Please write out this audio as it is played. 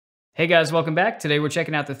Hey guys, welcome back. Today we're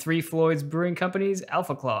checking out the Three Floyds Brewing Company's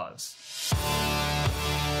Alpha Klaus.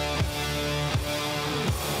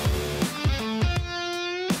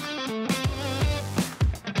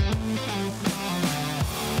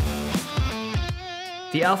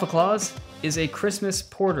 The Alpha Klaus is a Christmas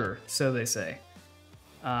porter, so they say.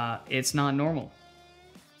 It's not normal.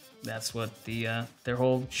 That's what their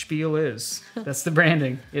whole spiel is. That's the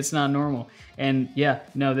branding. It's not normal. And yeah,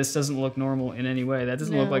 no, this doesn't look normal in any way. That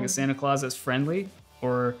doesn't look like a Santa Claus that's friendly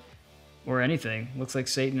or anything. Looks like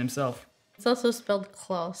Satan himself. It's also spelled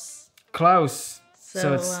Klaus. Klaus.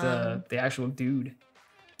 So it's the actual dude.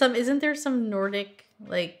 Isn't there some Nordic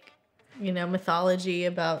mythology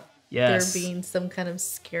about there being some kind of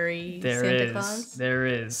scary Santa Claus? There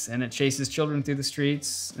is, and it chases children through the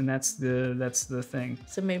streets, and that's the thing.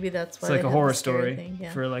 So maybe that's why it's like a horror story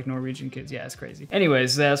for like Norwegian kids. Yeah, it's crazy.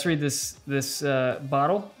 Anyways, let's read this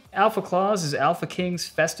bottle. Alpha Klaus is Alpha King's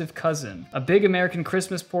festive cousin, a big American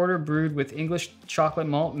Christmas porter brewed with English chocolate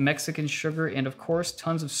malt, Mexican sugar, and of course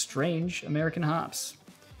tons of strange American hops.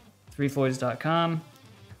 threefloyds.com.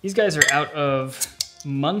 These guys are out of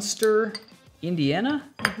Munster, Indiana,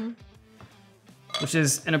 which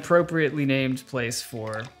is an appropriately named place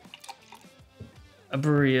for a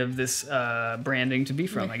brewery of this branding to be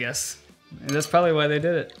from, I guess. And that's probably why they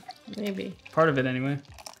did it. Maybe. Part of it, anyway.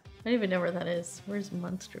 I don't even know where that is. Where's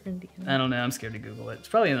Munster, Indiana? I don't know. I'm scared to Google it. It's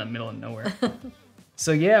probably in the middle of nowhere.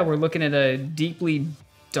 So yeah, we're looking at a deeply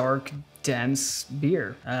dark, dense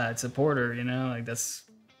beer. It's a porter, you know? Like, that's...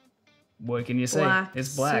 What can you say? Black.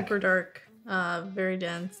 It's black. Super dark. Very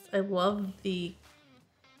dense. I love the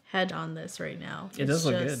head on this right now. It does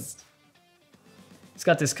look good. It's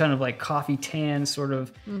got this kind of like coffee tan sort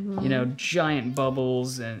of, giant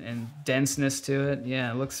bubbles and denseness to it.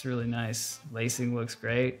 Yeah, it looks really nice. Lacing looks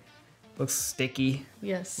great. Looks sticky.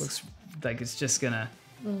 Yes. Looks like it's just gonna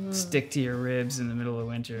stick to your ribs in the middle of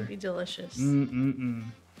winter. It'd be delicious.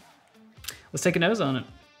 Let's take a nose on it.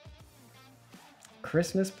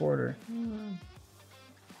 Christmas porter.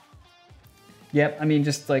 Yep, I mean,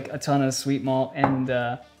 just like a ton of sweet malt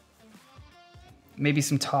and maybe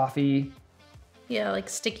some toffee. Yeah, like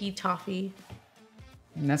sticky toffee.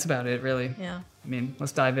 And that's about it, really. Yeah. I mean,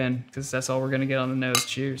 let's dive in, because that's all we're going to get on the nose.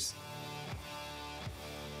 Cheers.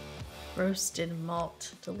 Roasted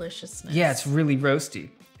malt deliciousness. Yeah, it's really roasty.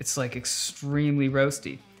 It's like extremely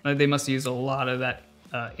roasty. They must have used a lot of that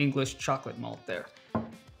English chocolate malt there.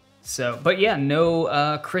 So, but yeah,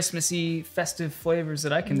 no Christmassy festive flavors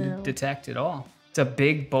that I can detect at all. It's a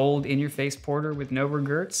big, bold, in-your-face porter with no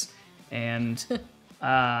regrets, and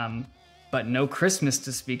but no Christmas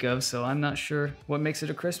to speak of. So I'm not sure what makes it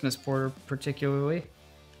a Christmas porter particularly.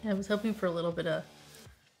 I was hoping for a little bit of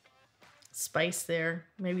spice there,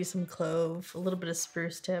 maybe some clove, a little bit of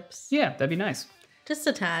spruce tips. Yeah, that'd be nice. Just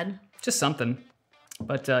a tad. Just something.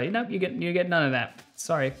 But you get none of that.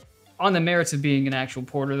 Sorry. On the merits of being an actual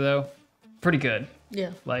porter, though, pretty good.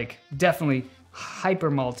 Yeah. Like, definitely hyper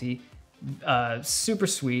malty, super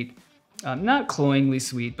sweet. Not cloyingly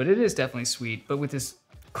sweet, but it is definitely sweet, but with this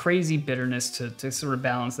crazy bitterness to sort of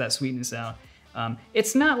balance that sweetness out.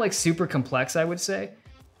 It's not, like, super complex, I would say.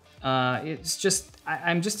 It's just,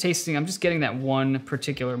 I'm just getting that one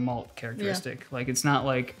particular malt characteristic. Yeah. Like, it's not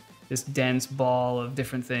like this dense ball of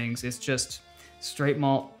different things. It's just straight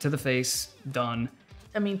malt to the face, done.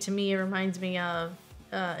 I mean, to me, it reminds me of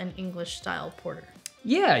an English-style porter.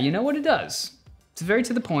 Yeah, you know what it does? It's very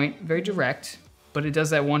to the point, very direct, but it does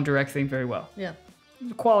that one direct thing very well. Yeah.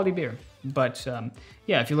 Quality beer. But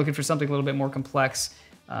yeah, if you're looking for something a little bit more complex,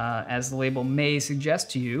 as the label may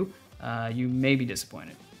suggest to you, you may be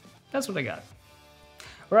disappointed. That's what I got.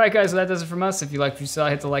 All right, guys, so that does it from us. If you liked what you saw,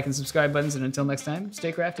 hit the like and subscribe buttons, and until next time,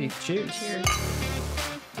 stay crafty. Cheers. Cheers.